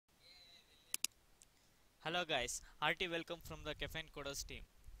Hello guys, hearty welcome from the Caffeine Coders team.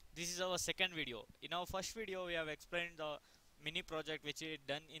 This is our second video. In our first video, we have explained the mini project which is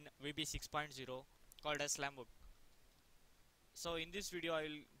done in VB6.0 called as Slambook. So in this video, I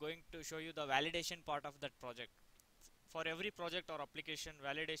will going to show you the validation part of that project. For every project or application,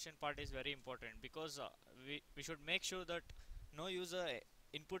 validation part is very important because we should make sure that no user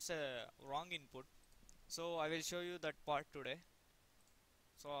inputs a wrong input. So I will show you that part today.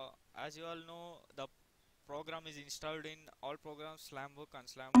 So as you all know, the program is installed in all programs Slambook and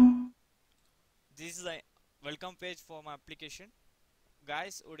Slambook. This is the welcome page for my application.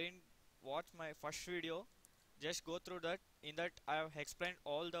 Guys who didn't watch my first video, just go through that. In that I have explained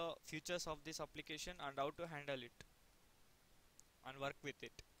all the features of this application and how to handle it and work with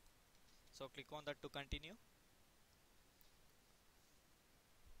it. So click on that to continue.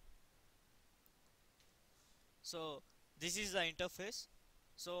 So this is the interface.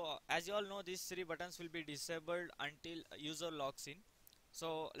 So as you all know, these three buttons will be disabled until user logs in.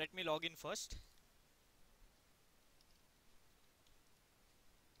 So let me log in first.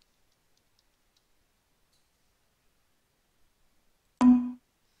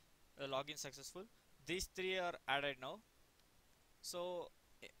 Login successful. These three are added now. So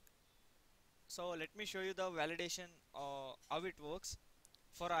let me show you the validation how it works.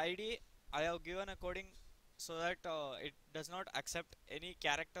 For ID, I have given a coding so that it does not accept any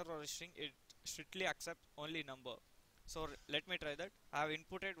character or string. It strictly accepts only number. So let me try that. I have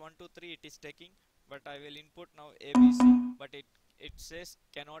inputted 1 2 3. It is taking, but I will input now ABC, but it says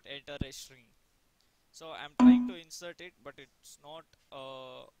cannot enter a string. So I'm trying to insert it, but it's not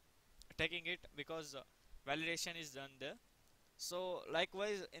taking it because validation is done there. So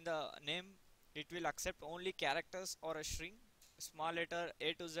likewise in the name, it will accept only characters or a string, small letter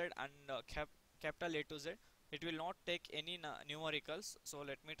A to Z and capital A to Z. It will not take any numericals. So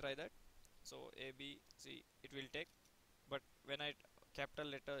let me try that. So A B C it will take, but when I capital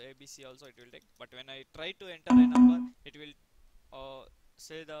letter A B C also it will take. But when I try to enter a number, it will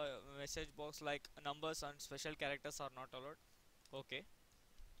say the message box like numbers and special characters are not allowed. Okay.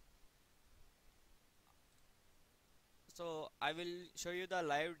 So I will show you the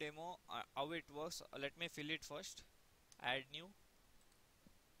live demo how it works. Let me fill it first. Add new.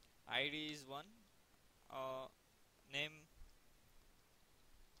 ID is 1. Name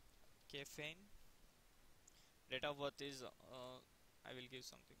Caffeine. Date of birth is I will give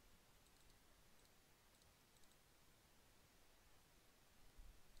something.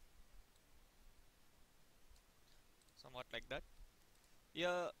 Somewhat like that.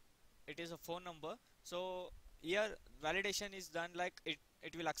 Here it is a phone number. So here validation is done like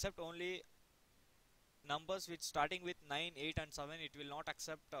it will accept only numbers which starting with 9 8 and 7. It will not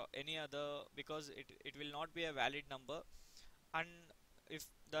accept any other because it will not be a valid number. And if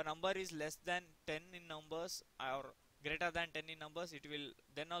the number is less than 10 in numbers or greater than 10 in numbers, it will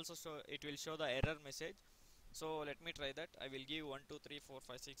then also show, it will show the error message. So let me try that. I will give 1 2 3 4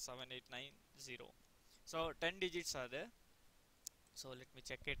 5 6 7 8 9 0. So 10 digits are there. So let me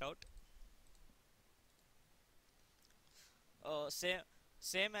check it out.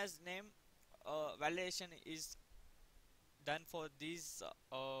 Same as name, validation is done for these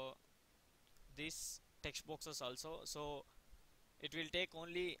text boxes also. So it will take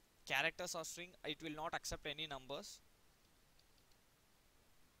only characters or string. It will not accept any numbers.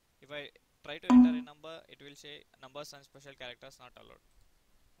 If I try to enter a number, it will say numbers and special characters not allowed.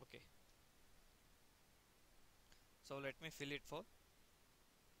 Okay. So let me fill it for.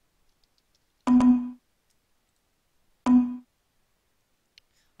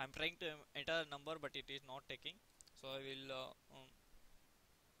 I'm trying to enter a number, but it is not taking. So I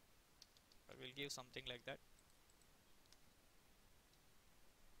will give something like that.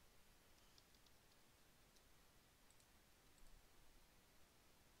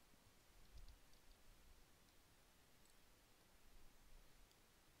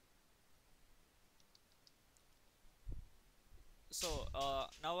 So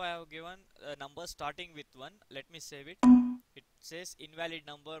now I have given a number starting with 1. Let me save it. It says invalid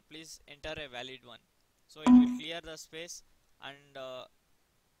number, please enter a valid one. So it will clear the space and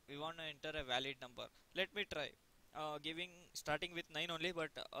we want to enter a valid number. Let me try giving starting with 9 only, but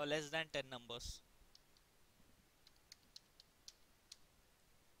less than 10 numbers.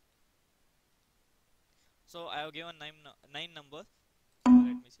 So I have given 9 numbers. Let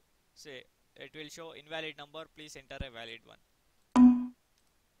me say it will show invalid number, please enter a valid one.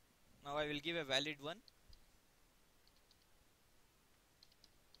 Now I will give a valid one.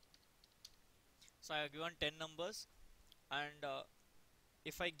 So I have given 10 numbers, and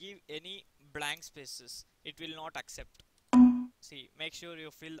if I give any blank spaces, it will not accept. See, make sure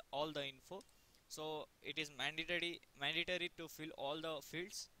you fill all the info. So it is mandatory to fill all the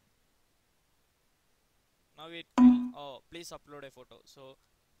fields. Now it will please upload a photo. So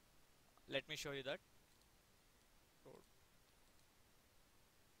let me show you that.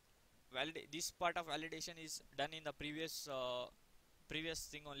 This part of validation is done in the previous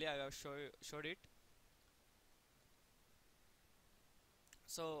thing only. I have showed it.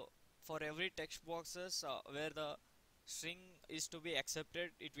 So for every text boxes where the string is to be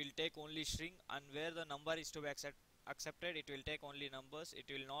accepted, it will take only string, and where the number is to be accepted, it will take only numbers. It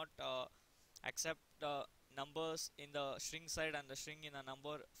will not accept the numbers in the string side and the string in the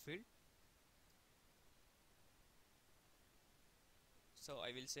number field. So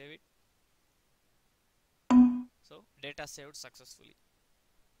I will save it. So data saved successfully.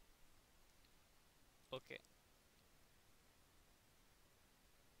 Okay.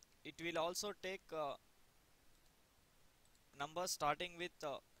 It will also take numbers starting with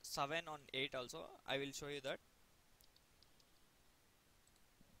 7 on 8 also. I will show you that.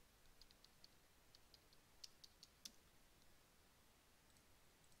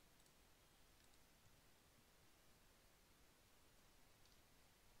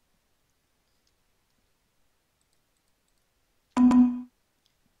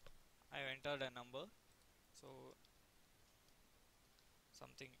 I have entered a number. So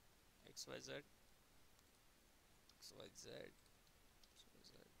something XYZ, XYZ,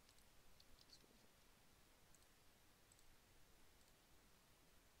 XYZ.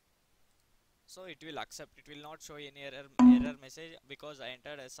 So it will accept. It will not show any error message because I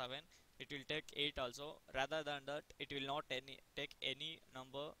entered a 7. It will take 8 also. Rather than that, it will not take any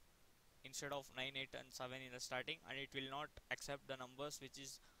number instead of 9, 8 and 7 in the starting, and it will not accept the numbers which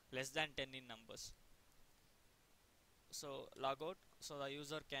is less than 10 in numbers. So log out, so the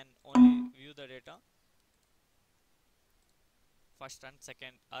user can only view the data. First and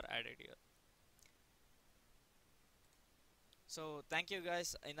second are added here. So thank you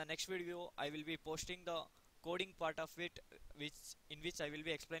guys. In the next video I will be posting the coding part of it, which I will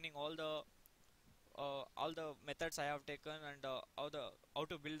be explaining all the methods I have taken, and how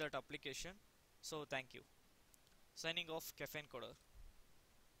to build that application. So thank you. Signing off, Caffeine Coder.